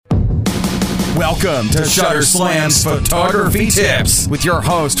Welcome to Shutter Slam's Photography Tips with your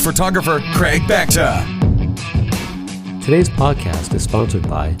host, photographer Craig Beckta. Today's podcast is sponsored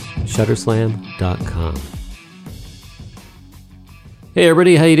by Shutterslam.com. Hey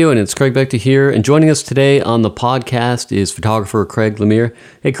everybody, how you doing? It's Craig Beckta here, and joining us today on the podcast is photographer Craig Lamere.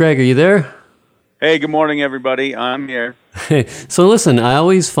 Hey Craig, are you there? Hey, good morning everybody. I'm here. So listen, I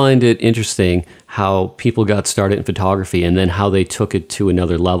always find it interesting how people got started in photography and then how they took it to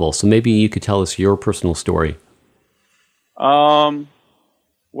another level. So maybe you could tell us your personal story. Well,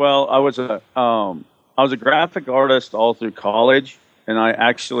 I was a graphic artist all through college, and I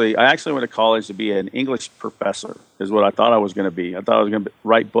actually went to college to be an English professor, is what I thought I was going to be. I thought I was going to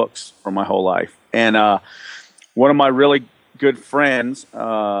write books for my whole life. And one of my really good friends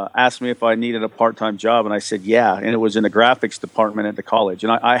asked me if I needed a part-time job, and I said yeah, and it was in the graphics department at the college.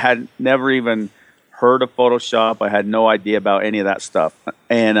 And I had never even heard of Photoshop. I had no idea about any of that stuff.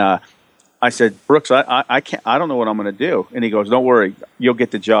 And I said, Brooks, I don't know what I'm going to do. And he goes, don't worry, you'll get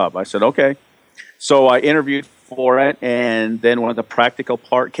the job. I said, okay. So I interviewed for it, and then when the practical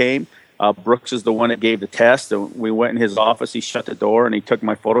part came, Brooks is the one that gave the test. And we went in his office, he shut the door, and he took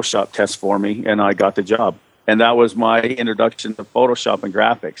my Photoshop test for me, and I got the job. And that was my introduction to Photoshop and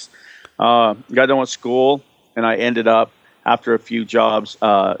graphics. Got done with school, and I ended up, after a few jobs,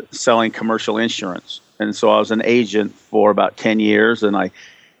 selling commercial insurance. And so I was an agent for about 10 years, and I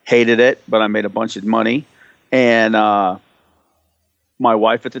hated it, but I made a bunch of money. And my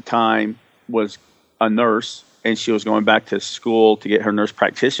wife at the time was a nurse, and she was going back to school to get her nurse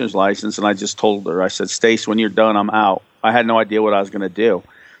practitioner's license. And I just told her, I said, Stace, when you're done, I'm out. I had no idea what I was going to do.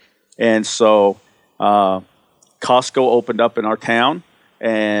 And so Costco opened up in our town,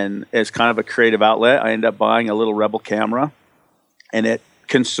 and as kind of a creative outlet, I ended up buying a little Rebel camera, and it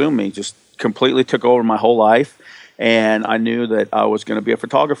consumed me, just completely took over my whole life. And I knew that I was going to be a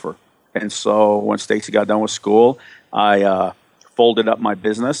photographer. And so when Stacy got done with school, I folded up my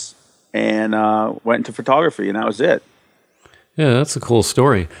business and went into photography, and that was it. Yeah, that's a cool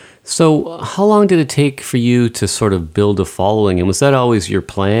story. So how long did it take for you to sort of build a following? And was that always your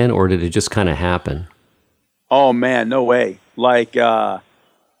plan, or did it just kind of happen? Oh, man, no way. Like, I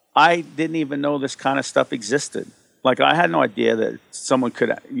didn't even know this kind of stuff existed. Like, I had no idea that someone could,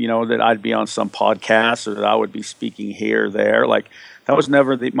 that I'd be on some podcast or that I would be speaking here or there. Like, that was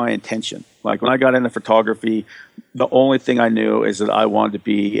never my intention. Like, when I got into photography, the only thing I knew is that I wanted to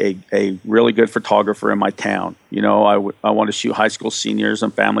be a really good photographer in my town. I wanted to shoot high school seniors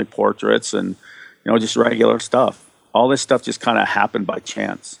and family portraits and, just regular stuff. All this stuff just kind of happened by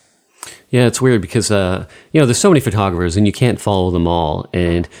chance. Yeah, it's weird because, there's so many photographers and you can't follow them all.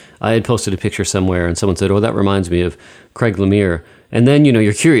 And I had posted a picture somewhere and someone said, oh, that reminds me of Craig Lamere. And then,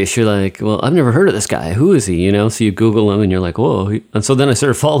 you're curious. You're like, well, I've never heard of this guy. Who is he? So you Google him and you're like, whoa. And so then I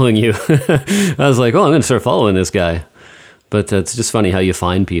started following you. I was like, oh, I'm going to start following this guy. But it's just funny how you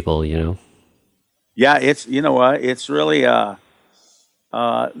find people, Yeah, it's, it's really,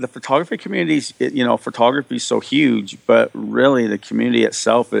 the photography communities, photography is so huge, but really the community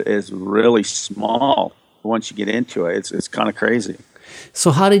itself is really small once you get into it. It's kind of crazy.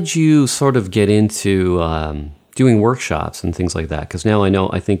 So how did you sort of get into doing workshops and things like that? Because now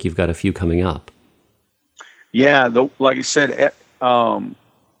I think you've got a few coming up. Yeah, like I said,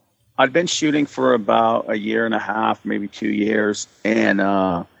 I'd been shooting for about a year and a half, maybe 2 years, and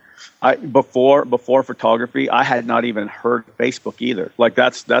before photography, I had not even heard of Facebook either. Like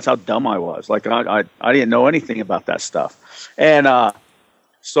that's how dumb I was. Like I didn't know anything about that stuff. And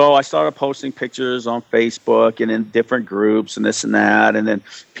so I started posting pictures on Facebook and in different groups and this and that. And then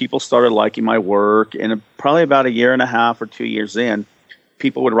people started liking my work. And probably about a year and a half or 2 years in,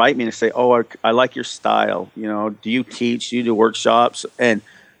 people would write me and say, oh, I like your style. Do you teach? Do you do workshops? And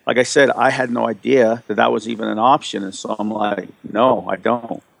like I said, I had no idea that was even an option. And so I'm like, no, I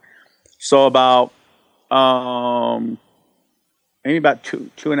don't. So about maybe about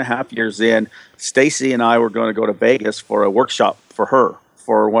two and a half years in, Stacy and I were going to go to Vegas for a workshop for her,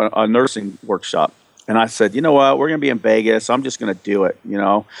 for a nursing workshop. And I said, you know what, we're going to be in Vegas. I'm just going to do it,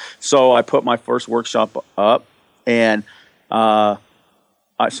 So I put my first workshop up, and so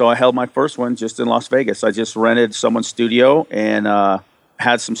I held my first one just in Las Vegas. I just rented someone's studio and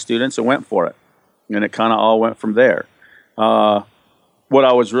had some students and went for it. And it kind of all went from there. What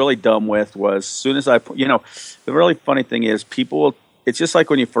I was really dumb with was, as soon as the really funny thing is it's just like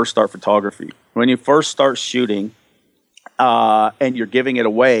when you first start photography. When you first start shooting and you're giving it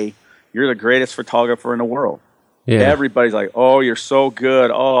away, you're the greatest photographer in the world. Yeah. Everybody's like, oh, you're so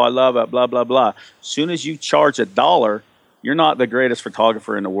good. Oh, I love it, blah, blah, blah. As soon as you charge $1, you're not the greatest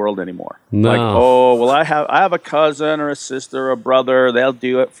photographer in the world anymore. No. Like, oh, well, I have a cousin or a sister or a brother. They'll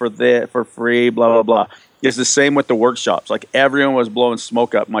do it for free, blah, blah, blah. It's the same with the workshops. Like, everyone was blowing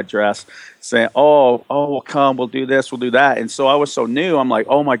smoke up my dress, saying, oh, we'll come, we'll do this, we'll do that. And so I was so new. I'm like,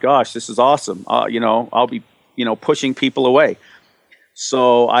 oh my gosh, this is awesome. I'll be, pushing people away.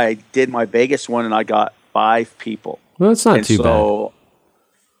 So I did my Vegas one, and I got 5 people. Well, that's not too bad.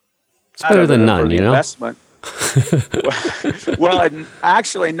 It's better than none, investment. Well,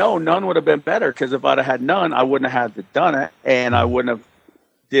 actually, no, none would have been better, because if I'd have had none, I wouldn't have had to done it, and I wouldn't have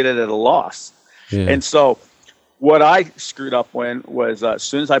did it at a loss. Yeah. And so what I screwed up when was as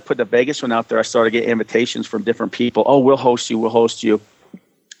soon as I put the Vegas one out there, I started getting invitations from different people. Oh, we'll host you.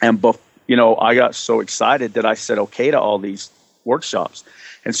 And, I got so excited that I said okay to all these workshops.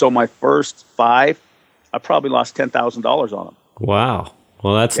 And so my first 5, I probably lost $10,000 on them. Wow.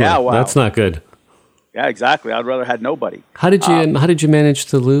 Well, that's not good. Yeah, exactly. I'd rather had nobody. How did you manage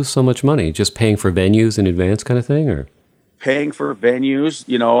to lose so much money? Just paying for venues in advance kind of thing, or? Paying for venues,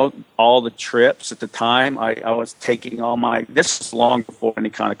 all the trips at the time. I was taking this is long before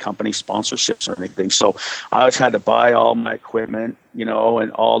any kind of company sponsorships or anything. So I always had to buy all my equipment,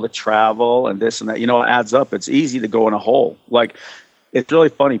 and all the travel and this and that. It adds up. It's easy to go in a hole. Like, it's really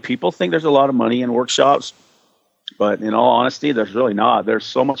funny. People think there's a lot of money in workshops, but in all honesty, there's really not. There's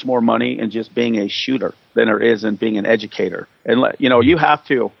so much more money in just being a shooter than there is in being an educator. And,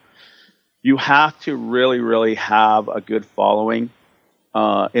 you have to really, really have a good following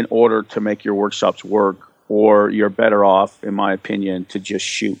in order to make your workshops work, or you're better off, in my opinion, to just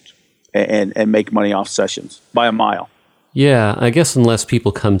shoot and make money off sessions by a mile. Yeah, I guess unless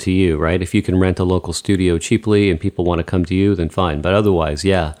people come to you, right? If you can rent a local studio cheaply and people want to come to you, then fine. But otherwise,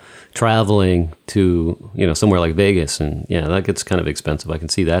 yeah, traveling to, somewhere like Vegas, and yeah, that gets kind of expensive. I can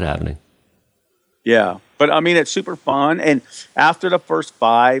see that happening. Yeah, but I mean, it's super fun. And after the first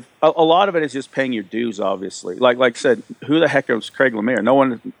 5, a lot of it is just paying your dues, obviously. Like I said, who the heck is Craig Lamere? No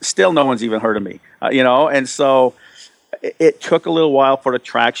one's even heard of me, And so it took a little while for the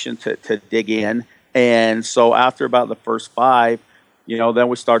traction to dig in. And so after about the first 5, then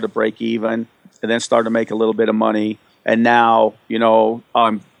we started to break even, and then started to make a little bit of money. And now,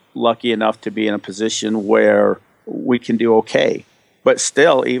 I'm lucky enough to be in a position where we can do okay. But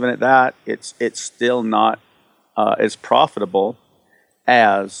still, even at that, it's still not as profitable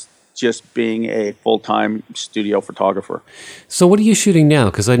as just being a full-time studio photographer. So what are you shooting now?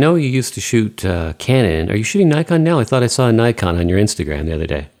 Because I know you used to shoot Canon. Are you shooting Nikon now? I thought I saw a Nikon on your Instagram the other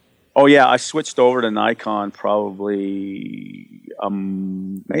day. Oh, yeah. I switched over to Nikon probably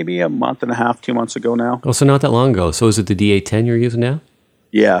maybe a month and a half, 2 months ago now. Oh, so not that long ago. So is it the D810 you're using now?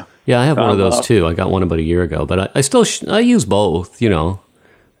 Yeah. Yeah, I have one of those too. I got one about a year ago, but I still I use both,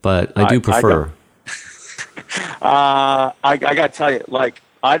 but I do prefer. I got to tell you, like,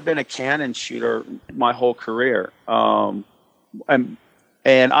 I've been a Canon shooter my whole career. And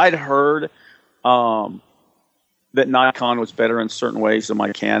I'd heard that Nikon was better in certain ways than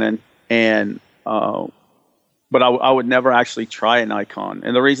my Canon. But I would never actually try a Nikon.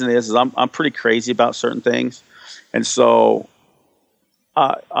 And the reason is I'm pretty crazy about certain things. And so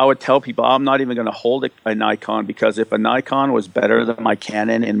I would tell people I'm not even going to hold a Nikon, because if a Nikon was better than my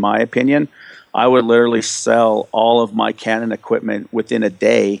Canon, in my opinion, I would literally sell all of my Canon equipment within a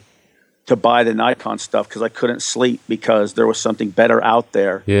day to buy the Nikon stuff, because I couldn't sleep because there was something better out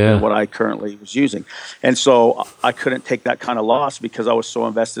there than what I currently was using. And so I couldn't take that kind of loss because I was so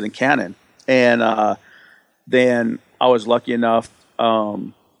invested in Canon. And then I was lucky enough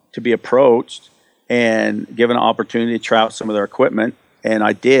to be approached and given an opportunity to try out some of their equipment. And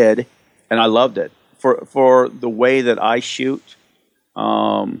I did, and I loved it for the way that I shoot,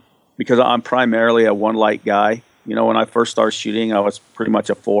 because I'm primarily a one light guy. When I first started shooting, I was pretty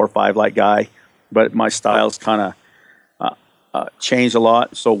much a 4 or 5 light guy, but my styles kind of changed a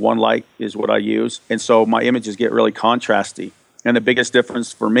lot. So one light is what I use, and so my images get really contrasty. And the biggest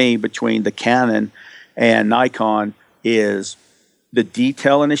difference for me between the Canon and Nikon is the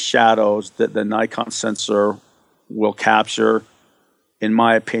detail in the shadows that the Nikon sensor will capture. In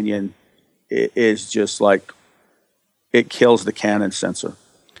my opinion, it is just like, it kills the Canon sensor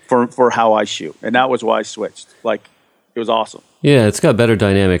for how I shoot. And that was why I switched. Like, it was awesome. Yeah, it's got better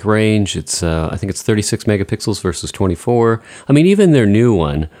dynamic range. It's I think it's 36 megapixels versus 24. I mean, even their new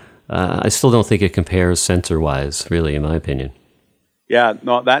one, I still don't think it compares sensor-wise, really, in my opinion. Yeah,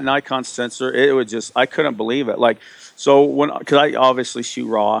 no, that Nikon sensor, it would just, I couldn't believe it. Like, so because I obviously shoot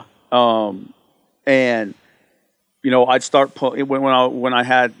RAW, and I'd start when I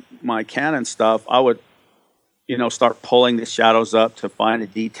had my Canon stuff, I would, start pulling the shadows up to find a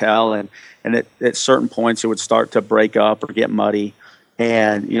detail, and at certain points it would start to break up or get muddy.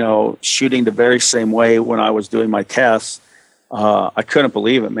 And shooting the very same way when I was doing my tests, I couldn't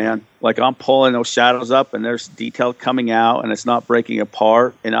believe it, man. Like, I'm pulling those shadows up and there's detail coming out and it's not breaking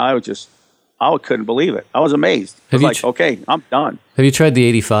apart, and I couldn't believe it. I was amazed. I was like, okay, I'm done. Have you tried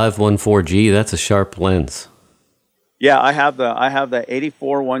the 85-1.4G? That's a sharp lens. Yeah, I have the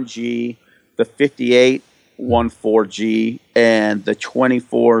 84 1G, the 58 1.4G, and the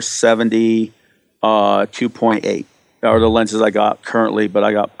 24-70 2.8 are the lenses I got currently. But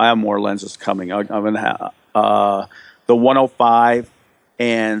I have more lenses coming. I'm gonna have the 105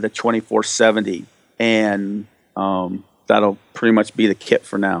 and the 24-70, and that'll pretty much be the kit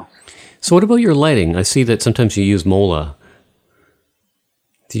for now. So what about your lighting? I see that sometimes you use Mola.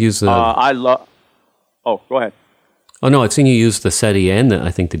 Do you use the? Oh, go ahead. Oh no, I've seen you use the SETI and I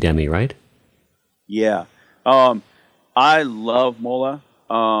think the Demi, right? Yeah. I love Mola.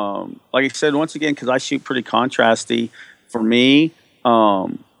 Like I said, once again, because I shoot pretty contrasty. For me, I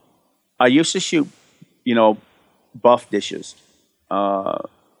used to shoot, buff dishes.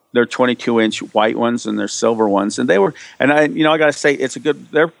 They're 22-inch white ones and they're silver ones, and I gotta say,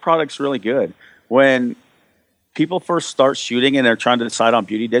 their product's really good. When people first start shooting and they're trying to decide on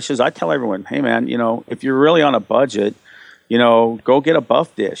beauty dishes, I tell everyone, hey man, if you're really on a budget, go get a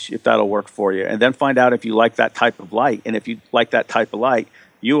buff dish if that'll work for you, and then find out if you like that type of light. And if you like that type of light,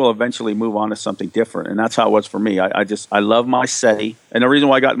 you will eventually move on to something different. And that's how it was for me. I love my SETI. And the reason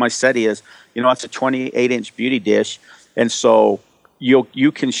why I got my SETI is, it's a 28-inch beauty dish. And so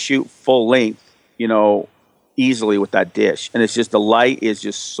you can shoot full length, easily with that dish. And it's just, the light is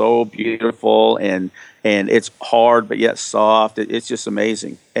just so beautiful, and it's hard, but yet soft. It's just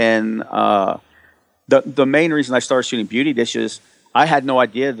amazing. And, the main reason I started shooting beauty dishes, I had no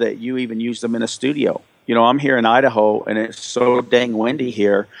idea that you even use them in a studio. I'm here in Idaho, and it's so dang windy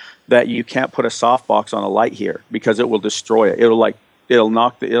here that you can't put a softbox on a light here because it will destroy it.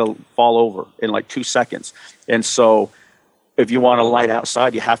 It'll fall over in like 2 seconds. And so if you want a light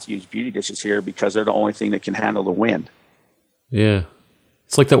outside, you have to use beauty dishes here because they're the only thing that can handle the wind. Yeah.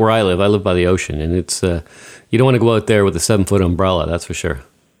 It's like that where I live. I live by the ocean, and it's you don't want to go out there with a 7-foot umbrella, that's for sure.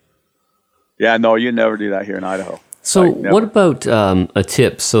 Yeah, no, you never do that here in Idaho. So what about a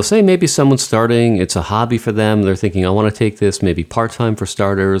tip? So say maybe someone's starting, it's a hobby for them, they're thinking, I want to take this maybe part-time for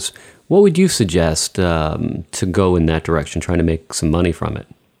starters. What would you suggest to go in that direction, trying to make some money from it?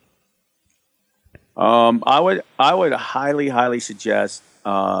 I would highly, highly suggest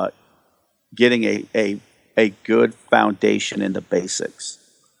getting a good foundation in the basics.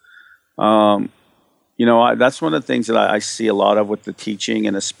 That's one of the things that I see a lot of with the teaching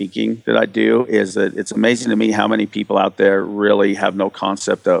and the speaking that I do, is that it's amazing to me how many people out there really have no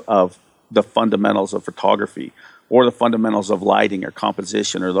concept of the fundamentals of photography or the fundamentals of lighting or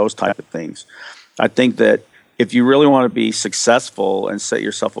composition or those type of things. I think that if you really want to be successful and set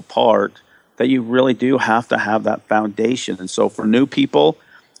yourself apart, that you really do have to have that foundation. And so for new people,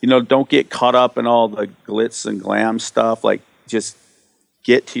 don't get caught up in all the glitz and glam stuff. Like, just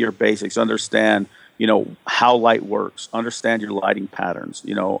get to your basics, understand how light works, understand your lighting patterns,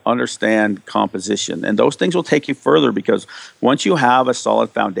 understand composition. And those things will take you further, because once you have a solid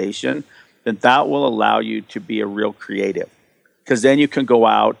foundation, then that will allow you to be a real creative. Because then you can go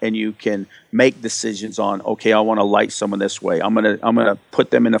out and you can make decisions on, okay, I want to light someone this way. I'm gonna put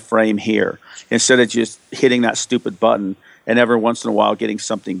them in a frame here, instead of just hitting that stupid button and every once in a while getting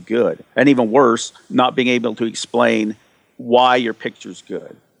something good. And even worse, not being able to explain why your picture's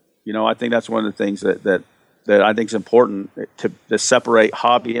good. I think that's one of the things that I think is important to separate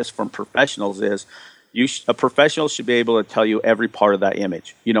hobbyists from professionals. Is a professional should be able to tell you every part of that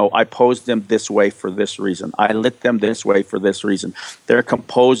image. I posed them this way for this reason. I lit them this way for this reason. They're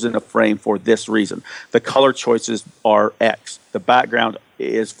composed in a frame for this reason. The color choices are X. The background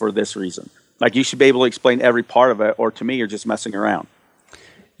is for this reason. Like, you should be able to explain every part of it, or to me, you're just messing around.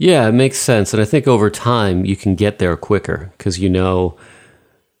 Yeah, it makes sense. And I think over time you can get there quicker, because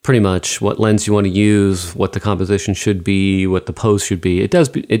pretty much what lens you want to use, what the composition should be, what the pose should be. It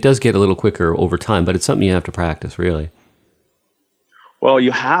does get a little quicker over time, but it's something you have to practice, really. Well,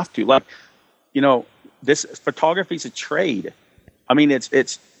 you have to. This photography is a trade. I mean, it's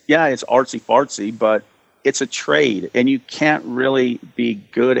artsy fartsy, but it's a trade, and you can't really be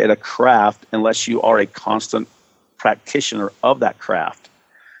good at a craft unless you are a constant practitioner of that craft.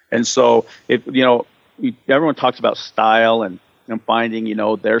 And so, everyone talks about style and finding,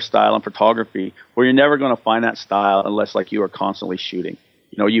 their style in photography. Well, you're never going to find that style unless, like, you are constantly shooting.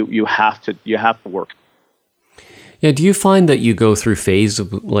 You have to work. Yeah, do you find that you go through phase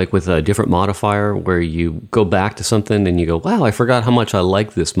like with a different modifier where you go back to something and you go, wow, I forgot how much I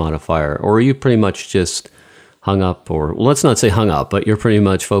like this modifier? Or are you pretty much just hung up, or well, let's not say hung up, but you're pretty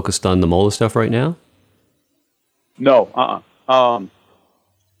much focused on the MOLA stuff right now? No,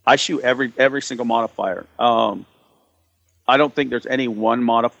 I shoot every single modifier. I don't think there's any one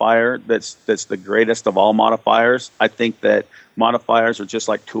modifier that's the greatest of all modifiers. I think that modifiers are just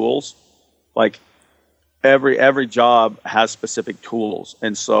like tools. Like every job has specific tools.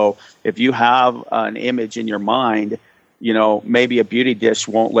 And so if you have an image in your mind, you know, maybe a beauty dish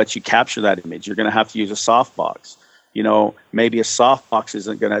won't let you capture that image. You're going to have to use a softbox. You know, maybe a softbox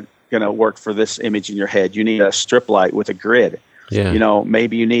isn't going to work for this image in your head. You need a strip light with a grid. Yeah. You know,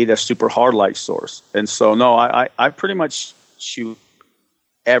 maybe you need a super hard light source. And so, no, I pretty much shoot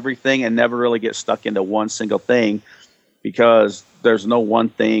everything and never really get stuck into one single thing, because there's no one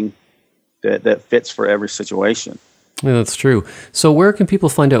thing that fits for every situation. Yeah, that's true. So where can people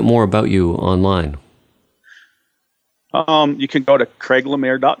find out more about you online? You can go to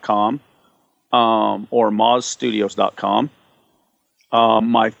craiglamere.com or mozstudios.com.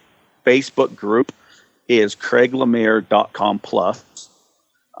 My Facebook group is craiglamere.com plus.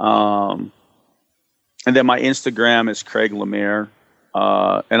 And then my Instagram is Craig Lamere.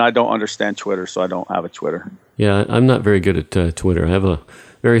 And I don't understand Twitter, so I don't have a Twitter. Yeah, I'm not very good at Twitter. I have a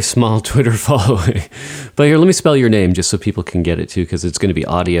very small Twitter following. But here, let me spell your name just so people can get it too, because it's going to be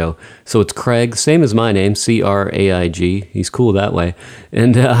audio. So it's Craig, same as my name, Craig. He's cool that way.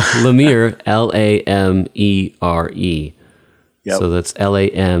 And Lamere, Lamere. Yep. So that's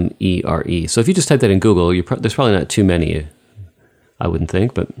Lamere. So if you just type that in Google, there's probably not too many, I wouldn't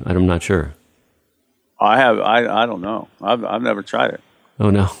think, but I'm not sure. I don't know. I've never tried it. Oh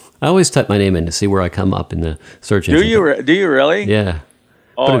no! I always type my name in to see where I come up in the search engine. Do you really? Yeah.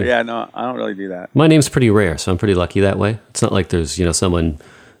 Oh yeah, no, I don't really do that. My name's pretty rare, so I'm pretty lucky that way. It's not like there's someone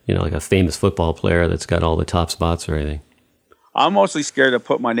like a famous football player that's got all the top spots or anything. I'm mostly scared to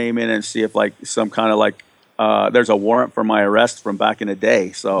put my name in and see if like some kind of like there's a warrant for my arrest from back in the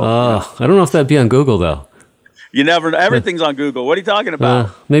day. So I don't know if that'd be on Google though. You never know. Everything's on Google. What are you talking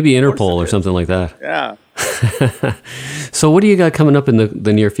about? Maybe Interpol or something like that. Yeah. So what do you got coming up in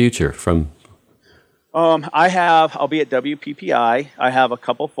the near future from? I'll be at WPPI. I have a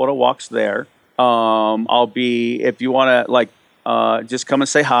couple photo walks there. I'll be, if you want to just come and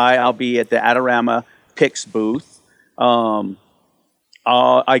say hi, I'll be at the Adorama Pix booth. Oh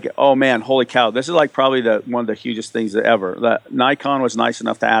man, holy cow. This is like probably one of the hugest things ever. Nikon was nice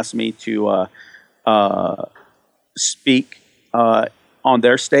enough to ask me to, speak on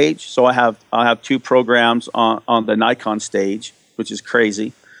their stage. So I have two programs on the Nikon stage, which is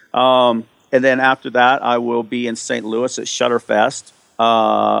crazy. And then after that, I will be in St. Louis at Shutterfest.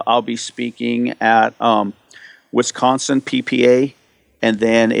 I'll be speaking at Wisconsin PPA, and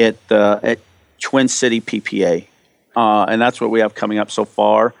then at Twin City PPA. And that's what we have coming up so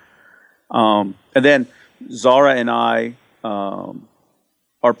far. And then Zara and I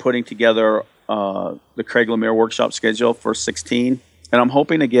are putting together the Craig Lamere workshop schedule for 16, and I'm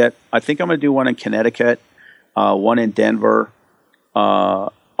hoping to I think I'm going to do one in Connecticut, one in Denver,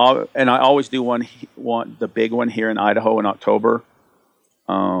 and I always do the big one here in Idaho in October.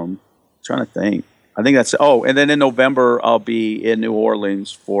 Trying to think. I think that's and then in November I'll be in New Orleans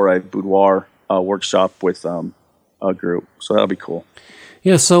for a boudoir workshop with a group, so that'll be cool.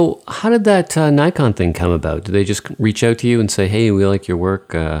 Yeah, so how did that Nikon thing come about? Did they just reach out to you and say, hey, we like your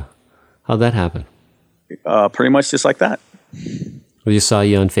work? How'd that happen? Pretty much just like that. Well, you saw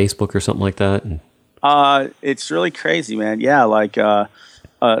you on Facebook or something like that? It's really crazy, man. Yeah, like one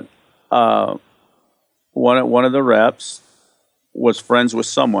of the reps was friends with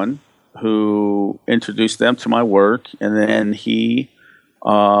someone who introduced them to my work, and then he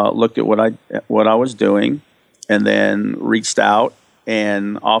looked at what I was doing, and then reached out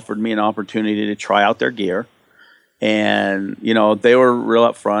and offered me an opportunity to try out their gear. And, they were real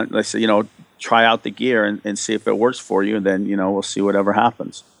upfront. They said, try out the gear and see if it works for you. And then, we'll see whatever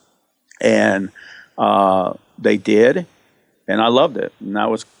happens. And they did. And I loved it. And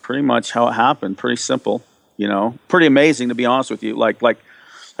that was pretty much how it happened. Pretty simple, pretty amazing, to be honest with you. Like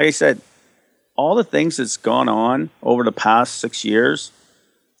I said, all the things that's gone on over the past 6 years,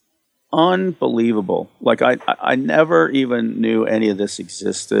 unbelievable. Like I never even knew any of this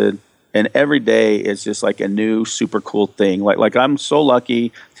existed. And every day is just like a new super cool thing. Like I'm so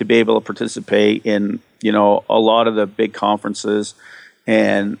lucky to be able to participate in, a lot of the big conferences,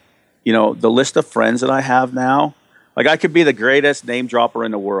 and, the list of friends that I have now, like I could be the greatest name dropper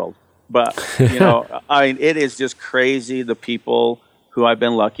in the world, but, it is just crazy. The people who I've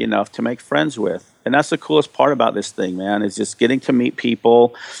been lucky enough to make friends with. And that's the coolest part about this thing, man, is just getting to meet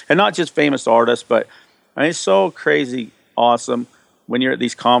people, and not just famous artists, but I mean, it's so crazy awesome when you're at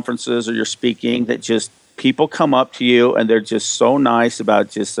these conferences or you're speaking that just people come up to you and they're just so nice about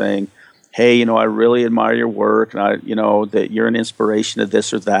just saying, hey, you know, I really admire your work, and I, you know, that you're an inspiration to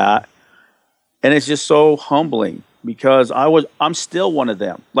this or that. And it's just so humbling because I'm still one of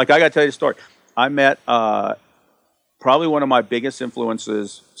them. Like, I got to tell you a story. I met probably one of my biggest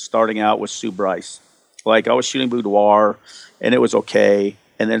influences starting out was Sue Bryce. Like, I was shooting boudoir and it was okay.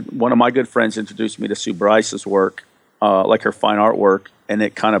 And then one of my good friends introduced me to Sue Bryce's work, like her fine artwork, and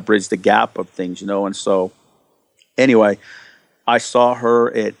it kind of bridged the gap of things, you know. And so anyway, I saw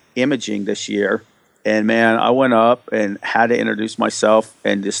her at Imaging this year, and man, I went up and had to introduce myself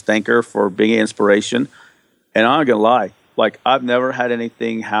and just thank her for being an inspiration. And I'm not gonna lie, like, I've never had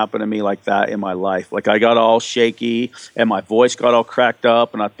anything happen to me like that in my life. Like, I got all shaky and my voice got all cracked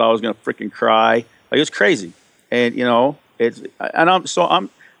up and I thought I was gonna freaking cry. Like, it was crazy. And you know, I'm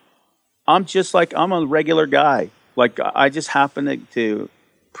just like, I'm a regular guy. Like, I just happen to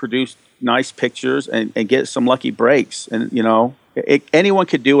produce nice pictures and get some lucky breaks. And you know, anyone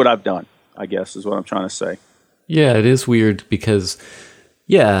could do what I've done, I guess, is what I'm trying to say. Yeah, it is weird because,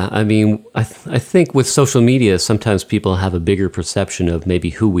 yeah, I mean, I think with social media, sometimes people have a bigger perception of maybe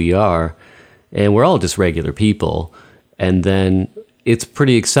who we are, and we're all just regular people. And then it's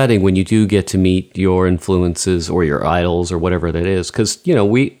pretty exciting when you do get to meet your influences or your idols or whatever that is. Because, you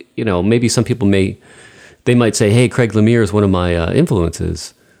know, maybe some people they might say, hey, Craig Lamere is one of my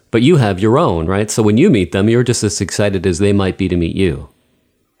influences. But you have your own, right? So when you meet them, you're just as excited as they might be to meet you.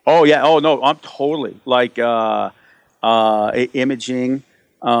 Oh, yeah. Oh, no, I'm totally. Like, Imaging,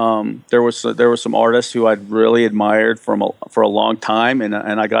 there was some artists who I'd really admired for a long time, and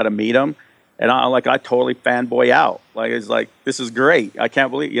I got to meet them. And I totally fanboy out. Like, it's like, this is great. I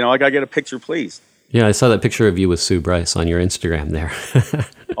can't believe, you know, I got to get a picture, please. Yeah, I saw that picture of you with Sue Bryce on your Instagram there.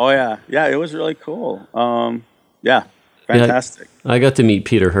 Oh, yeah. Yeah, it was really cool. Yeah. Fantastic. Yeah, I got to meet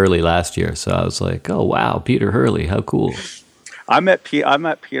Peter Hurley last year, so I was like, "Oh wow, Peter Hurley, how cool!" I met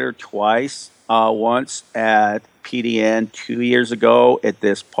Peter twice. Once at PDN 2 years ago at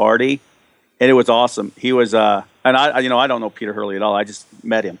this party, and it was awesome. He was, and I don't know Peter Hurley at all. I just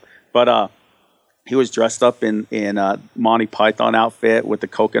met him, but he was dressed up in Monty Python outfit with the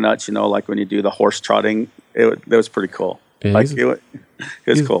coconuts. You know, like when you do the horse trotting. It was pretty cool. Yeah, like it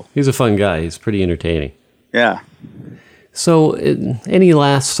was cool. He's a fun guy. He's pretty entertaining. Yeah. So, any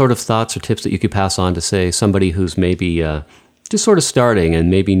last sort of thoughts or tips that you could pass on to, say, somebody who's maybe just sort of starting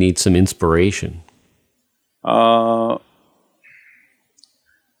and maybe needs some inspiration? I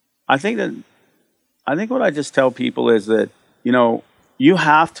think what I just tell people is that, you know, you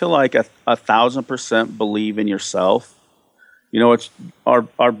have to like 1,000% believe in yourself. You know, it's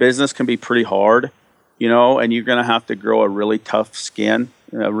our business can be pretty hard, you know, and you're going to have to grow a really tough skin,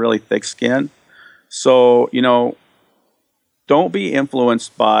 a really thick skin. So, you know, don't be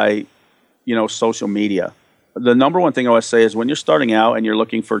influenced by, you know, social media. The number one thing I always say is when you're starting out and you're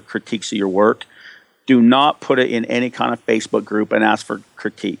looking for critiques of your work, do not put it in any kind of Facebook group and ask for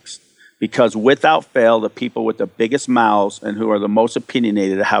critiques. Because without fail, the people with the biggest mouths and who are the most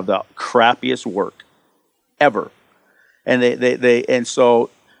opinionated have the crappiest work ever. And and so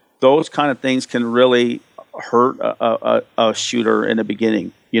those kind of things can really hurt a shooter in the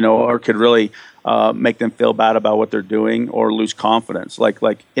beginning, you know, or could really make them feel bad about what they're doing or lose confidence.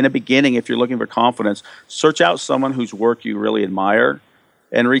 Like in the beginning, if you're looking for confidence, search out someone whose work you really admire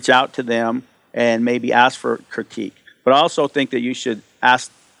and reach out to them and maybe ask for critique. But I also think that you should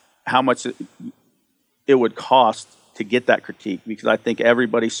ask how much it would cost to get that critique, because I think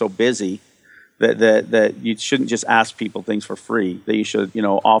everybody's so busy that you shouldn't just ask people things for free, that you should, you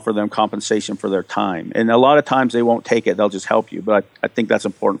know, offer them compensation for their time. And a lot of times they won't take it. They'll just help you. But I think that's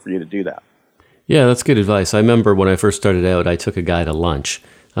important for you to do that. Yeah, that's good advice. I remember when I first started out, I took a guy to lunch.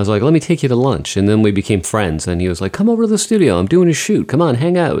 I was like, let me take you to lunch. And then we became friends. And he was like, come over to the studio. I'm doing a shoot. Come on,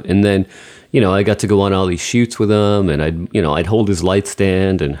 hang out. And then, you know, I got to go on all these shoots with him, and I'd hold his light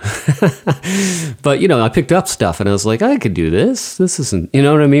stand. And but, you know, I picked up stuff and I was like, I could do this. This isn't, you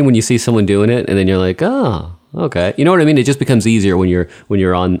know what I mean? When you see someone doing it and then you're like, oh, okay. You know what I mean? It just becomes easier when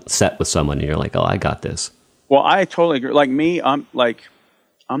you're on set with someone and you're like, oh, I got this. Well, I totally agree. Like me, I'm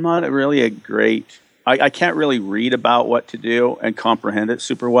not really a great, I can't really read about what to do and comprehend it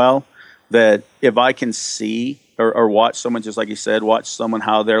super well. That if I can see or watch someone, just like you said, watch someone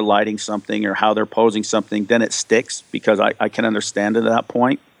how they're lighting something or how they're posing something, then it sticks because I can understand it at that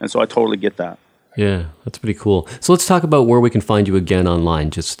point. And so I totally get that. Yeah, that's pretty cool. So let's talk about where we can find you again online,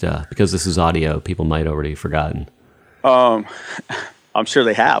 just because this is audio. People might already have forgotten. I'm sure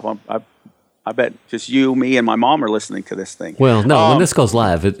they have. I bet just you, me, and my mom are listening to this thing. Well, no, when this goes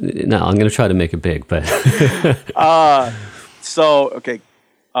live, no, I'm going to try to make it big, but.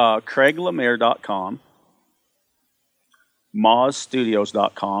 CraigLamere.com,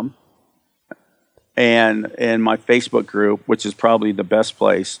 MozStudios.com, and my Facebook group, which is probably the best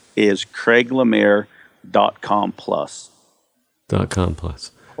place, is CraigLamere.com plus. .com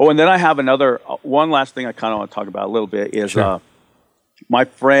plus. Oh, and then I have one last thing I kind of want to talk about a little bit is Sure. My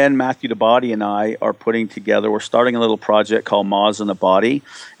friend Matthew DeBody and I are we're starting a little project called Moz in the Body.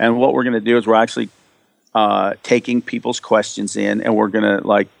 And what we're going to do is we're actually taking people's questions in, and we're going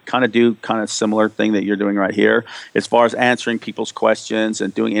to do kind of similar thing that you're doing right here as far as answering people's questions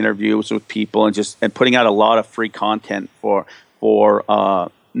and doing interviews with people and putting out a lot of free content for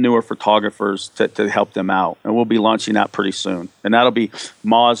newer photographers to help them out. And we'll be launching that pretty soon. And that'll be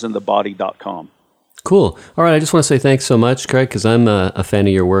mozinthebody.com. Cool. All right. I just want to say thanks so much, Craig, because I'm a fan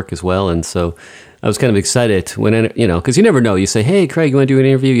of your work as well. And so I was kind of excited when, because you never know. You say, hey, Craig, you want to do an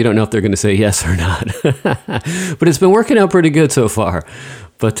interview? You don't know if they're going to say yes or not. But it's been working out pretty good so far.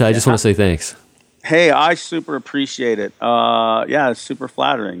 But I just want to say thanks. Hey, I super appreciate it. It's super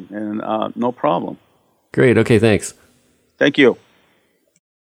flattering, and no problem. Great. Okay, thanks. Thank you.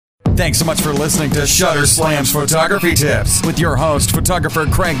 Thanks so much for listening to Shutter Slam's Photography Tips with your host, photographer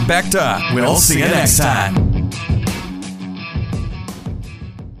Craig Beckta. We'll see you next time.